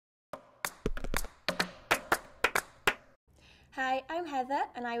Hi, I'm Heather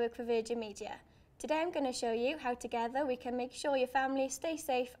and I work for Virgin Media. Today I'm going to show you how together we can make sure your family stays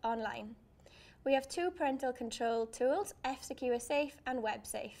safe online. We have two parental control tools, F-Secure Safe and Web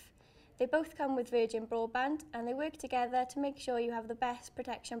Safe. They both come with Virgin Broadband and they work together to make sure you have the best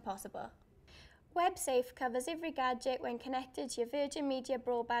protection possible. Web Safe covers every gadget when connected to your Virgin Media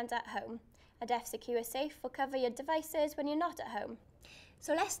broadband at home, and F-Secure Safe will cover your devices when you're not at home.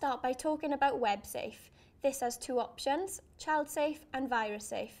 So let's start by talking about Web Safe. This has two options, Child Safe and Virus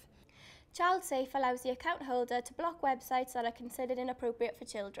Safe. Child Safe allows the account holder to block websites that are considered inappropriate for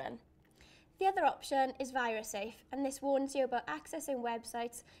children. The other option is Virus Safe, and this warns you about accessing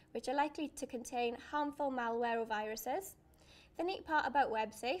websites which are likely to contain harmful malware or viruses. The neat part about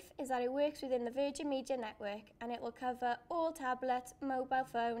Web Safe is that it works within the Virgin Media network and it will cover all tablets, mobile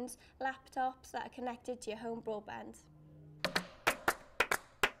phones, laptops that are connected to your home broadband.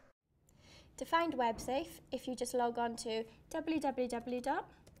 To find Web Safe, if you just log on to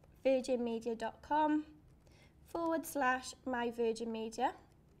www.virginmedia.com/myvirginmedia,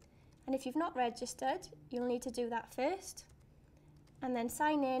 and if you've not registered, you'll need to do that first, and then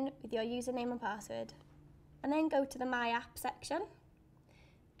sign in with your username and password. And then go to the My App section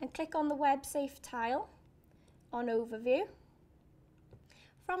and click on the Web Safe tile on Overview.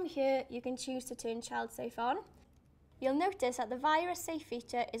 From here, you can choose to turn Child Safe on. You'll notice that the Virus Safe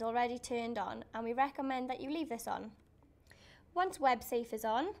feature is already turned on, and we recommend that you leave this on. Once Web Safe is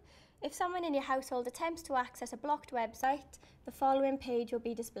on, if someone in your household attempts to access a blocked website, the following page will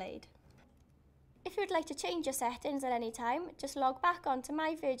be displayed. If you would like to change your settings at any time, just log back onto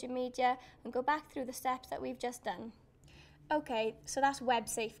My Virgin Media and go back through the steps that we've just done. Okay, so that's Web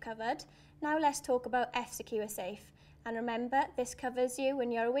Safe covered. Now let's talk about F-Secure Safe. And remember, this covers you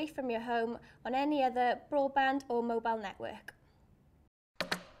when you're away from your home on any other broadband or mobile network.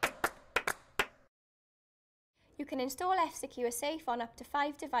 You can install F-Secure Safe on up to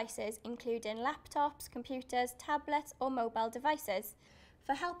 5 devices, including laptops, computers, tablets or mobile devices.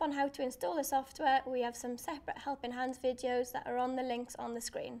 For help on how to install the software, we have some separate helping hands videos that are on the links on the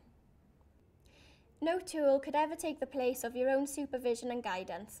screen. No tool could ever take the place of your own supervision and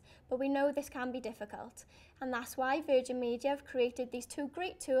guidance, but we know this can be difficult, and that's why Virgin Media have created these two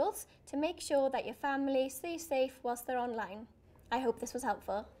great tools to make sure that your family stays safe whilst they're online. I hope this was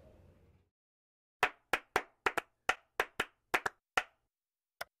helpful.